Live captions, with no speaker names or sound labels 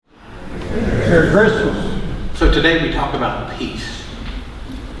Merry Christmas. So today we talk about peace.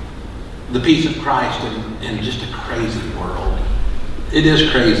 The peace of Christ in just a crazy world. It is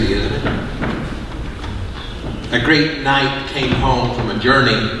crazy, isn't it? A great knight came home from a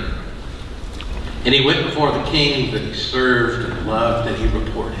journey, and he went before the king that he served and loved, and he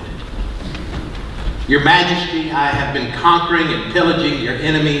reported, "Your Majesty, I have been conquering and pillaging your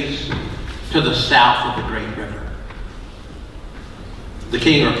enemies to the south of the great river." The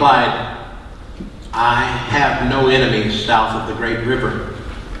king replied, "I have no enemies south of the great river."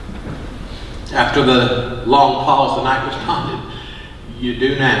 After the long pause, the knight responded, "You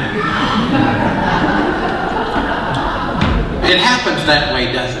do now." It happens that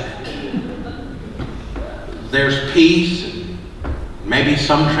way, doesn't it? There's peace, and maybe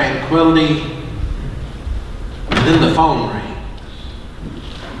some tranquility, and then the phone rings,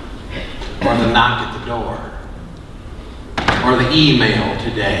 or the knock at the door, or the email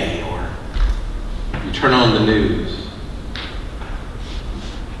today, or you turn on the news.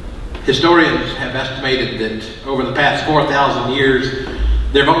 Historians have estimated that over the past 4,000 years,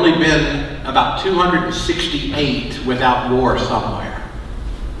 there have only been about 268 without war somewhere.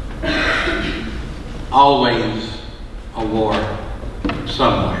 Always a war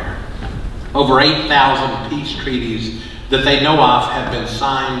somewhere. Over 8,000 peace treaties that they know of have been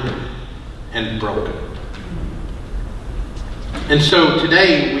signed and broken. And so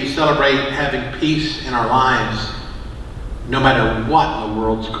today we celebrate having peace in our lives no matter what in the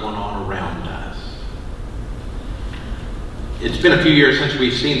world's going on around us. It's been a few years since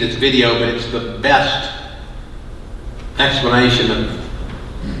we've seen this video, but it's the best explanation of,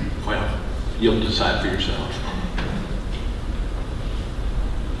 well, you'll decide for yourself.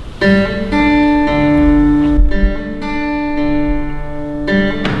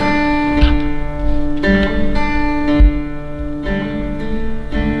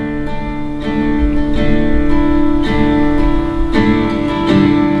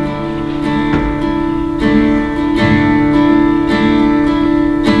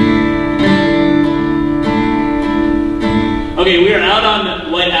 Okay, we are out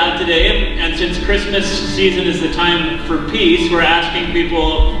on White Out today, and since Christmas season is the time for peace, we're asking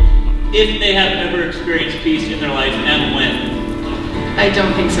people if they have ever experienced peace in their life and when. I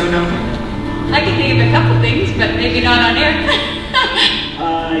don't think so, no. I can think of a couple things, but maybe not on air.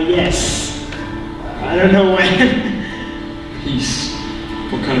 Yes. I don't know when. Peace.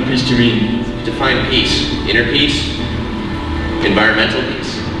 What kind of peace do you mean? Define peace. Inner peace? Environmental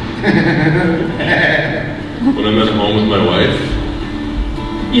peace? When I'm at home with my wife?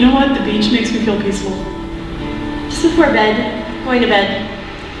 You know what? The beach makes me feel peaceful. Just before bed, going to bed.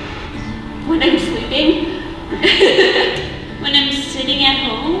 When I'm sleeping. When I'm sitting at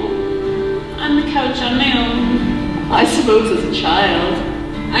home on the couch on my own. I suppose as a child.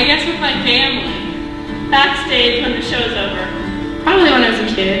 I guess with my family. Backstage when the show's over. Probably when I was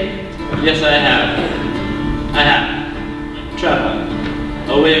a kid. Yes, I have. Traveling.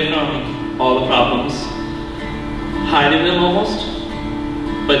 Away from all the problems. Hiding them almost.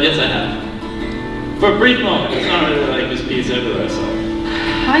 But yes, I have. For a brief moment. It's not really like this peace everywhere, so.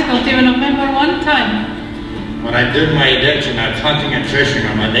 I don't even remember one time. When I did my addiction, I was hunting and fishing.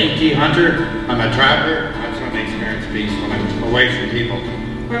 I'm an AT hunter, I'm a traveler. That's when I experience peace, when I'm away from people.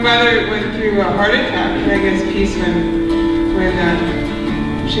 My mother went through a heart attack, and I guess peace when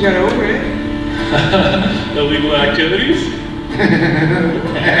she got over it. Illegal activities? I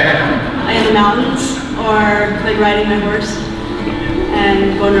in the mountains, or like riding my horse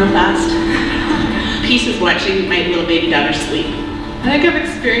and going real fast. Peace is watching my little baby daughter sleep. I think I've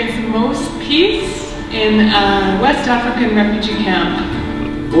experienced the most peace in a West African refugee camp.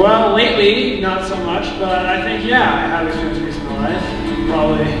 Well, lately, not so much, but I think, yeah, I have experienced peace in my life.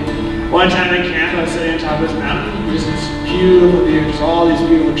 Probably one time in camp, I was sitting on top of this mountain, just this beautiful view, just all these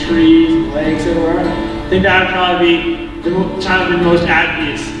beautiful trees and lakes everywhere. I think that would probably be the time I've been most at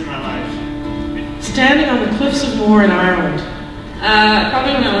peace in my life. Standing on the cliffs of Moher in Ireland.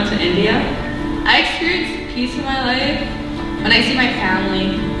 Probably when I went to India. I experienced peace in my life when I see my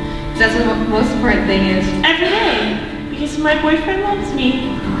family. That's what the most important thing is. Every day, because my boyfriend loves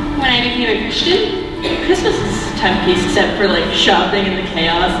me. When I became a Christian, Christmas is a time of peace, except for like shopping and the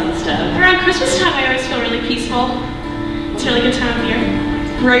chaos and stuff. Around Christmas time, I always feel really peaceful. It's a really good time of year.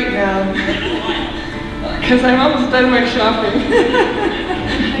 Right now. Because I'm almost done my shopping. I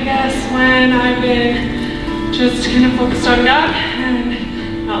guess when I've been just kind of focused on God and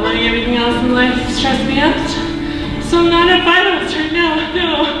not letting everything else in life stress me out. So I'm not at finals right now,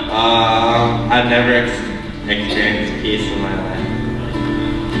 no. I've never experienced peace in my life.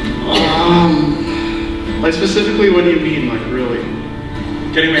 Like specifically, what do you mean, like really?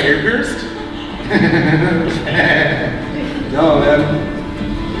 Getting my ear pierced? No,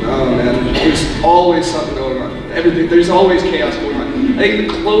 man. There's always something going on. There's always chaos going on. I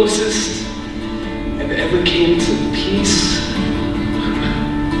think the closest I've ever came to peace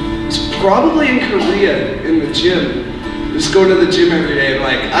was probably in Korea, in the gym. Just going to the gym every day and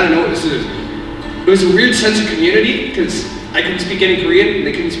like, I don't know what this is. It was a weird sense of community because I couldn't speak any Korean and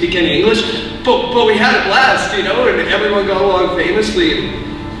they couldn't speak any English. But we had a blast, you know, and everyone got along famously.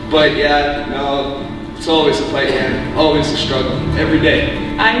 But yeah, no, it's always a fight, man. Always a struggle, every day.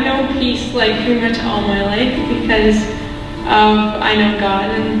 I know peace like pretty much all my life because I know God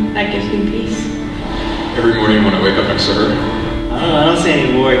and that gives me peace. Every morning when I wake up next to her. I don't know, I don't see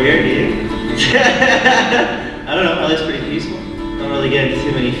any war here, do you? I don't know, probably it's pretty peaceful. Don't really get into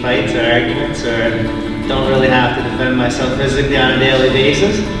too many fights or arguments, or don't really have to defend myself physically on a daily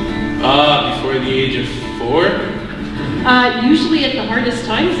basis. Before the age of 4? Usually at the hardest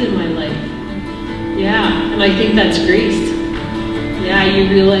times in my life. Yeah, and I think that's great. Yeah, you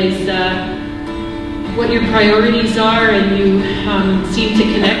realize what your priorities are, and you seem to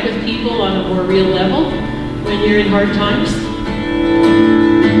connect with people on a more real level when you're in hard times.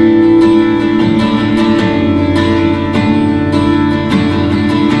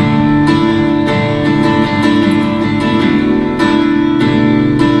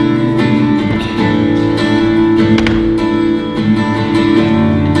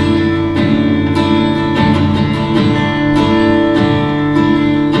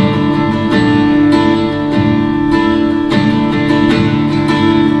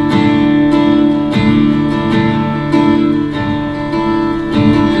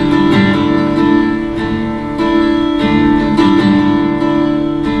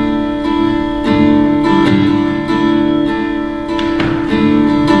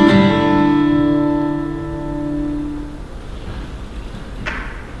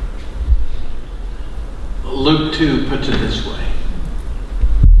 Luke 2 puts it this way.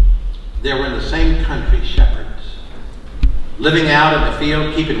 There were in the same country shepherds, living out in the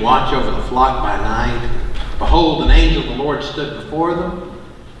field, keeping watch over the flock by night. Behold, an angel of the Lord stood before them.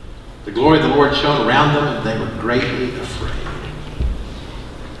 The glory of the Lord shone around them, and they were greatly afraid.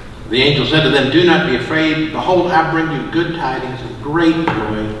 The angel said to them, "Do not be afraid. Behold, I bring you good tidings of great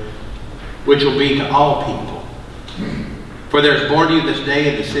joy, which will be to all people. For there is born to you this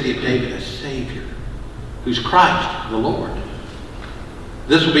day in the city of David a Savior, who's Christ the Lord.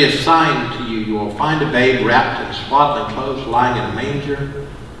 This will be a sign to you. You will find a babe wrapped in swaddling clothes, lying in a manger."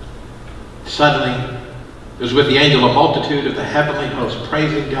 Suddenly, there was with the angel a multitude of the heavenly host,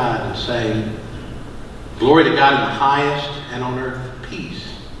 praising God and saying, "Glory to God in the highest, and on earth peace.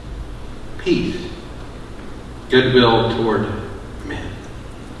 Peace. Goodwill toward men."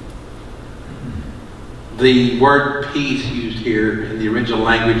 The word peace used here in the original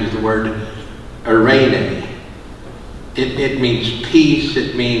language is the word eirene. It means peace.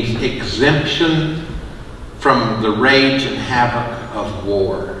 It means exemption from the rage and havoc of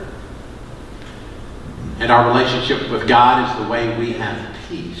war. And our relationship with God is the way we have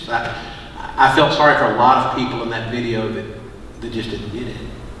peace. I felt sorry for a lot of people in that video that just didn't get it.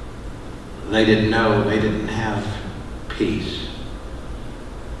 They didn't know. They didn't have peace.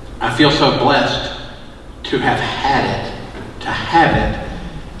 I feel so blessed to have had it,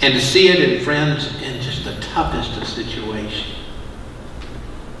 and to see it in friends in just the toughest of situations.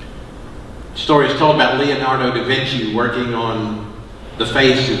 Story is told about Leonardo da Vinci working on the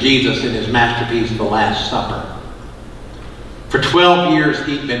face of Jesus in his masterpiece, The Last Supper. For 12 years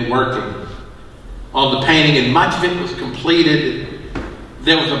he'd been working on the painting, and much of it was completed.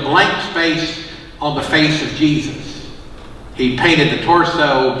 There was a blank space on the face of Jesus. He painted the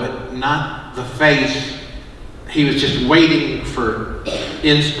torso, but not the face. He was just waiting for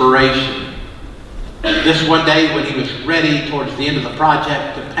inspiration. This one day, when he was ready towards the end of the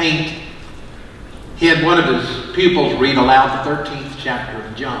project to paint, he had one of his pupils read aloud the 13th chapter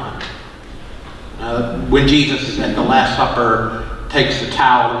of John. When Jesus at the Last Supper takes the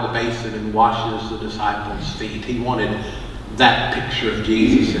towel in the basin and washes the disciples' feet. He wanted that picture of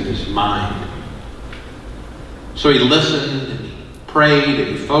Jesus in his mind. So he listened and he prayed and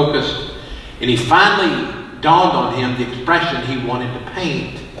he focused, and he finally dawned on him the expression he wanted to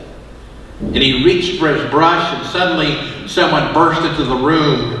paint. And he reached for his brush, and suddenly someone burst into the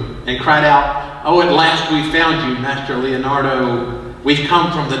room and cried out, "Oh, at last we found you, Master Leonardo. We've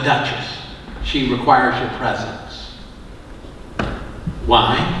come from the Duchess. She requires your presence."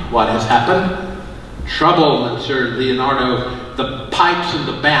 "Why? What has happened?" "Trouble, Monsieur Leonardo. The pipes in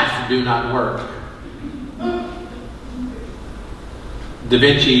the bath do not work." Da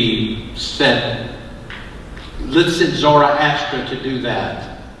Vinci said, "Let's send Zoroaster to do that."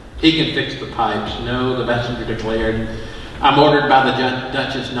 He can fix the pipes. No, the messenger declared, I'm ordered by the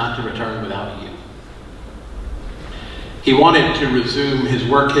Duchess not to return without you. He wanted to resume his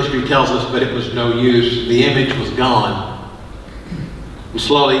work, history tells us, but it was no use. The image was gone. And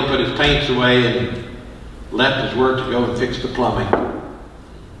slowly he put his paints away and left his work to go and fix the plumbing.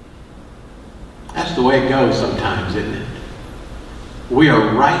 That's the way it goes sometimes, isn't it? We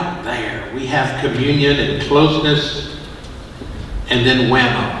are right there. We have communion and closeness, and then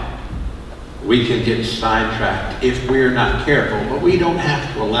whammo, we can get sidetracked if we're not careful, but we don't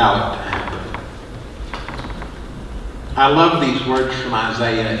have to allow it to happen. I love these words from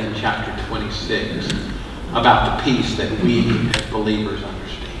Isaiah in chapter 26 about the peace that we as believers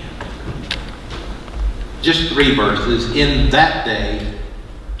understand. Just 3 verses. In that day,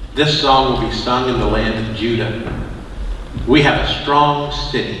 this song will be sung in the land of Judah. We have a strong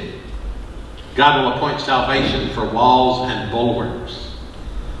city. God will appoint salvation for walls and bulwarks.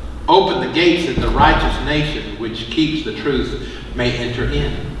 Open the gates that the righteous nation, which keeps the truth, may enter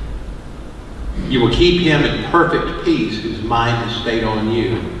in. You will keep him in perfect peace whose mind is stayed on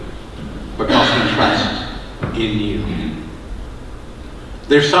you, because he trusts in you.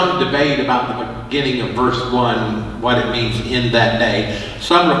 There's some debate about the beginning of verse 1, what it means in that day.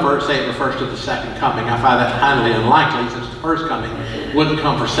 Some say it refers to the second coming. I find that highly unlikely, since the first coming wouldn't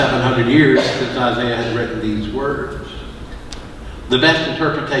come for 700 years since Isaiah had written these words. The best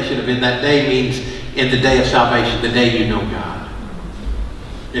interpretation of in that day means in the day of salvation, the day you know God.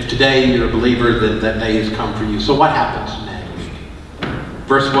 If today you're a believer, then that day has come for you. So what happens next?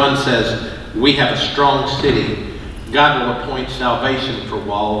 Verse 1 says, we have a strong city. God will appoint salvation for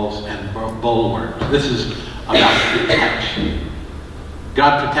walls and bulwarks. This is about protection.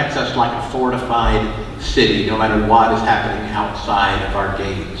 God protects us like a fortified city, no matter what is happening outside of our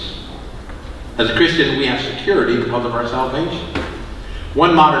gates. As a Christian, we have security because of our salvation.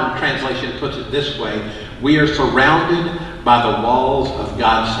 One modern translation puts it this way: we are surrounded by the walls of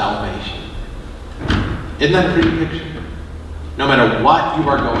God's salvation. Isn't that a pretty picture? No matter what you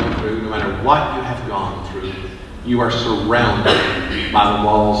are going through, no matter what you have gone through, you are surrounded by the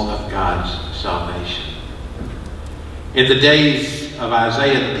walls of God's salvation. In the days of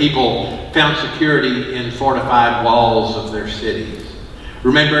Isaiah, the people found security in fortified walls of their cities.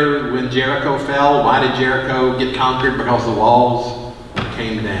 Remember when Jericho fell? Why did Jericho get conquered? Because the walls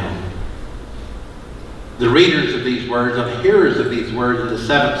came down. The readers of these words, or the hearers of these words in the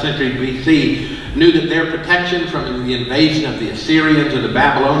 7th century BC, knew that their protection from the invasion of the Assyrians or the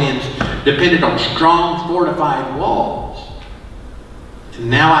Babylonians depended on strong, fortified walls. And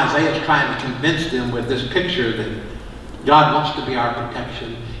now Isaiah is trying to convince them with this picture that God wants to be our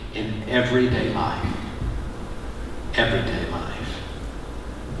protection in everyday life. Everyday life.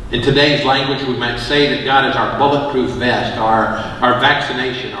 In today's language, we might say that God is our bulletproof vest, our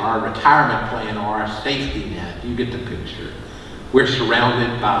vaccination, or our retirement plan, or our safety net. You get the picture. We're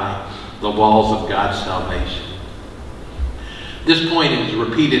surrounded by the walls of God's salvation. This point is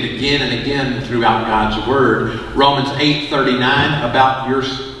repeated again and again throughout God's Word. Romans 8:39 about your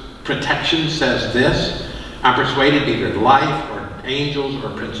protection says this: I'm persuaded neither life or angels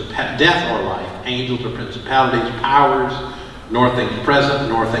or death or life, angels or principalities, powers, nor things present,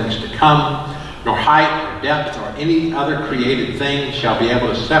 nor things to come, nor height or depth or any other created thing shall be able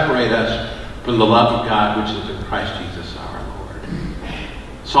to separate us from the love of God which is in Christ Jesus our Lord.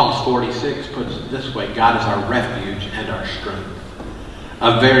 Psalms 46 puts it this way: God is our refuge and our strength,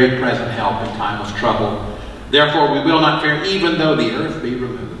 a very present help in time of trouble. Therefore we will not fear, even though the earth be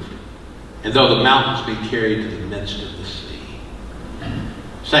removed, and though the mountains be carried to the midst of the sea.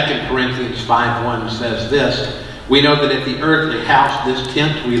 2 Corinthians 5:1 says this: we know that if the earthly house, this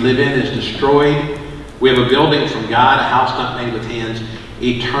tent we live in, is destroyed, we have a building from God, a house not made with hands,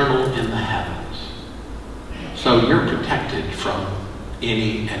 eternal in the heavens. So you're protected from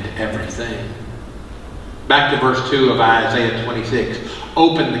any and everything. Back to verse 2 of Isaiah 26.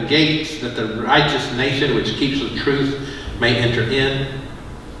 Open the gates that the righteous nation which keeps the truth may enter in.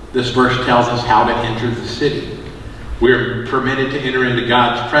 This verse tells us how to enter the city. We're permitted to enter into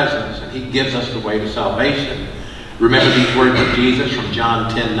God's presence, and he gives us the way to salvation. Remember these words of Jesus from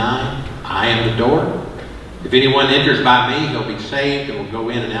John 10:9. I am the door. If anyone enters by me, he'll be saved and will go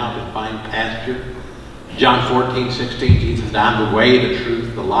in and out and find pasture. John 14:16, Jesus said, I'm the way, the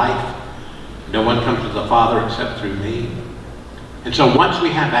truth, the life. No one comes to the Father except through me. And so once we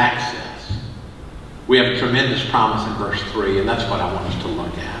have access, we have a tremendous promise in verse 3, and that's what I want us to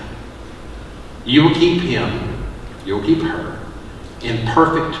look at. You will keep him, you'll keep her, in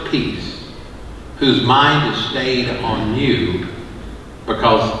perfect peace, whose mind is stayed on you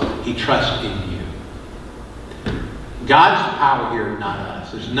because he trusts in you. God's the power here, not us.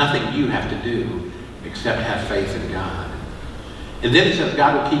 us. There's nothing you have to do except have faith in God. And then it says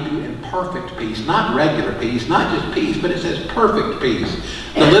God will keep you in perfect peace, not regular peace, not just peace, but it says perfect peace.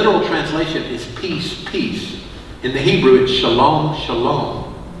 The literal translation is peace, peace. In the Hebrew, it's shalom,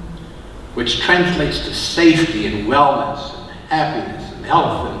 shalom, which translates to safety and wellness and happiness and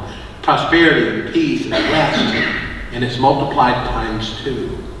health and prosperity and peace and rest. And it's multiplied times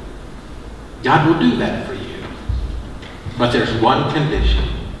 2. God will do that for you. But there's one condition.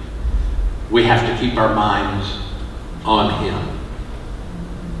 We have to keep our minds on Him.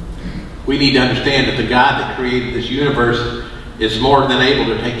 We need to understand that the God that created this universe is more than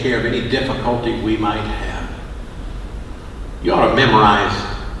able to take care of any difficulty we might have. You ought to memorize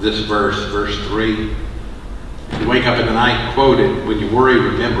this verse, verse 3. You wake up in the night, quote it. When you worry,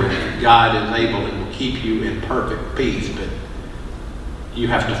 remember it. God is able and will keep you in perfect peace, but you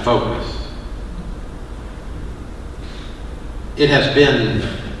have to focus. It has been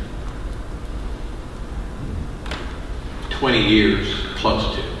 20 years,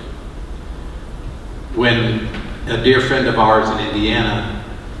 close to, when a dear friend of ours in Indiana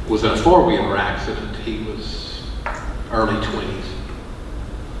was in a 4-wheeler accident. He was early 20s.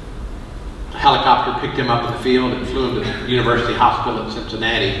 A helicopter picked him up in the field and flew him to the University Hospital in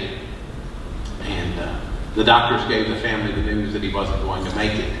Cincinnati. And the doctors gave the family the news that he wasn't going to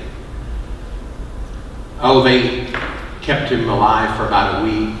make it. Oh, they kept him alive for about a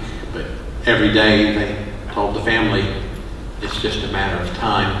week, but every day they told the family it's just a matter of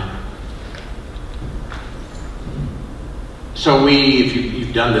time. So if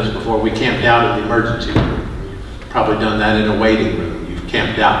you've done this before, we camped out in the emergency room. You've probably done that in a waiting room. You've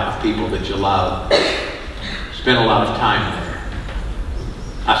camped out with people that you love. Spent a lot of time there.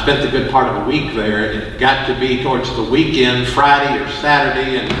 I spent the good part of a week there, and it got to be towards the weekend, Friday or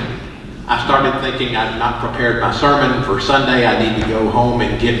Saturday, and I started thinking I'd not prepared my sermon for Sunday. I need to go home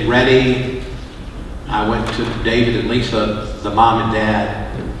and get ready. I went to David and Lisa, the mom and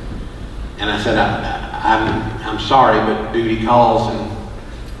dad, and I said, I'm sorry, but duty calls and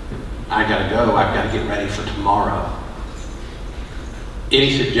I gotta go. I've got to get ready for tomorrow.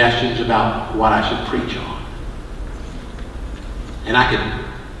 Any suggestions about what I should preach on? And I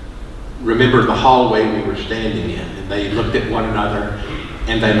could remember the hallway we were standing in, and they looked at one another,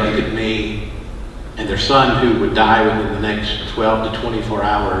 and they looked at me, and their son who would die within the next 12 to 24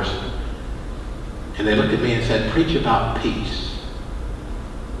 hours, and they looked at me and said, preach about peace.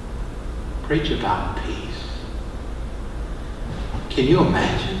 Preach about peace. Can you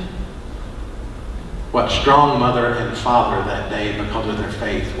imagine what strong mother and father that day, because of their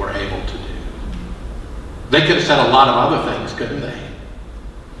faith, were able to do? They could have said a lot of other things, couldn't they?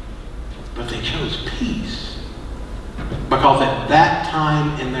 But they chose peace. Because at that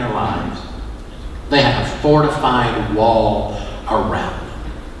time in their lives, they had a fortified wall around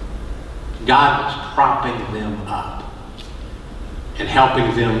them. God was propping them up and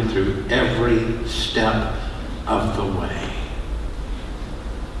helping them through every step of the way.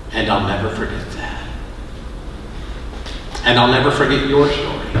 And I'll never forget that. And I'll never forget your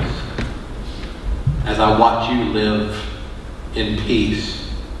stories as I watch you live in peace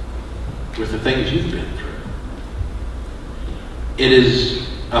with the things you've been through. It is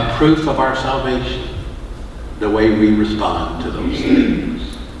a proof of our salvation, the way we respond to those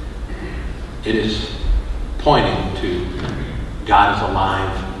things. It is pointing to God is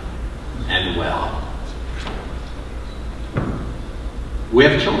alive and well. We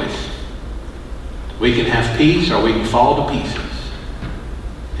have a choice. We can have peace or we can fall to pieces.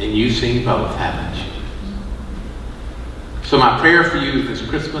 And you've seen both, haven't you? So my prayer for you this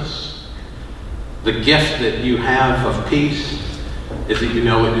Christmas, the gift that you have of peace, is that you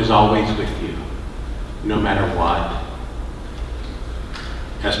know it is always with you, no matter what.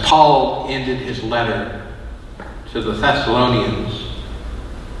 As Paul ended his letter to the Thessalonians,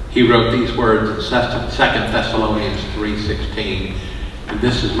 he wrote these words in 2 Thessalonians 3:16. And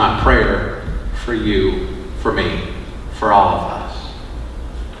this is my prayer for you, for me, for all of us.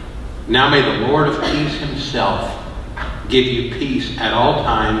 Now may the Lord of peace himself give you peace at all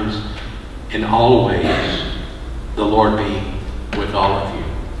times and always. The Lord be with all of you.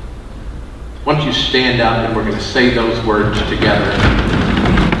 Why don't you stand up and we're going to say those words together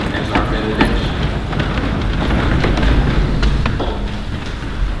as our benediction.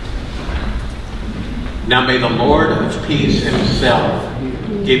 Now may the Lord of peace himself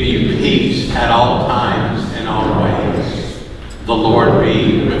give you peace at all times and always. The Lord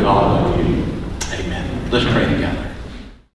be with all of you. Amen. Let's pray together.